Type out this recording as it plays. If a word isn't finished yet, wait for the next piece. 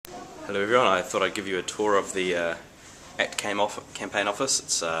Hello everyone, I thought I'd give you a tour of the ACT campaign office.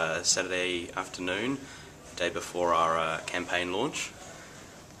 It's Saturday afternoon, the day before our campaign launch.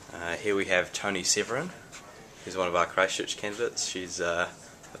 Here we have Toni Severin, who's one of our Christchurch candidates. She's a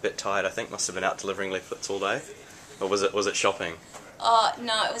bit tired, I think, must have been out delivering leaflets all day. Or was it shopping? Oh,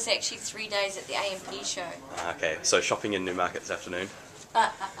 no, it was actually 3 days at the AMP show. Okay, so shopping in Newmarket this afternoon.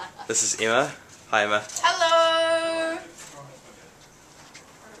 This is Emma. Hi Emma. Hello!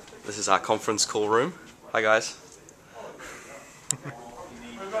 This is our conference call room. Hi guys.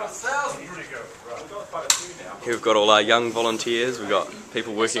 Here we've got all our young volunteers. We've got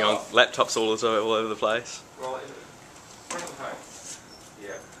people working on laptops all over the place.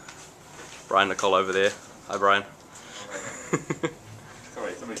 Brian Nicole over there. Hi Brian.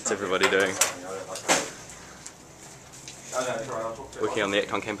 What's everybody doing? Working on the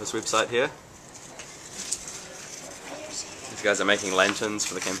ACT on Campus website here. These guys are making lanterns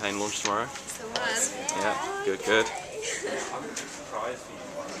for the campaign launch tomorrow. Yeah, good.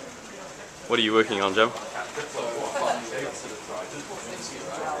 What are you working on, Jim?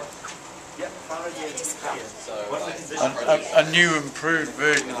 A new improved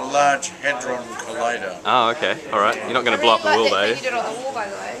version of the Large Hadron Collider. Oh, okay. Alright. You're not going to blow up the world, are you? You did on the wall, by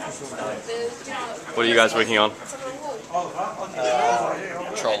the way. What are you guys working on?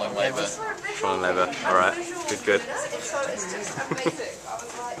 Trolling labour. Trolling labour. Alright. Good.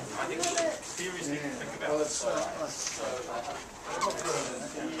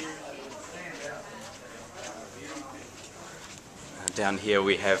 Down here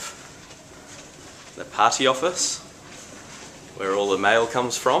we have the party office, where all the mail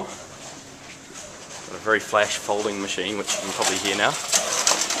comes from. Got a very flash folding machine, which you can probably hear now.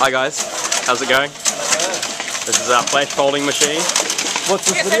 Hi guys, how's it going? This is our flash folding machine. What's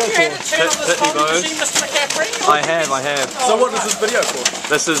this video for? I have. So what is this video for?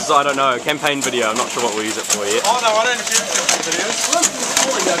 This is, I don't know, a campaign video. I'm not sure what we'll use it for yet. Oh no, I don't do campaign videos.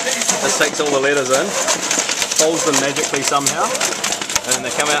 This takes all the letters in, folds them magically somehow, and then they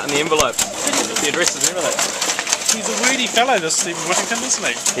come out in the envelope. The addresses and everything. He's a wordy fellow, this Stephen Whittington, isn't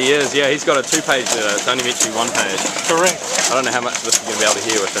he? He is, yeah. He's got a 2-page letter. It's only meant to be 1 page. Correct. I don't know how much of this you're going to be able to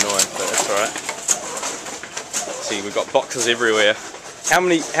hear with the noise, but that's alright. See, we've got boxes everywhere. How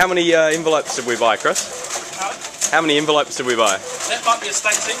many envelopes did we buy, Chris? How many envelopes did we buy? That might be a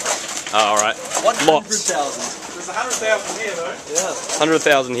state secret. Oh, alright. 100,000. There's 100,000 here though. Yeah.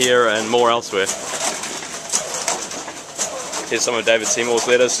 100,000 here and more elsewhere. Here's some of David Seymour's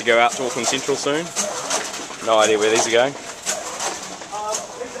letters to go out to Auckland Central soon. No idea where these are going.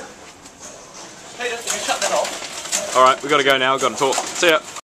 Peter, can you shut that off? Alright, we've got to go now. We've got to talk. See ya.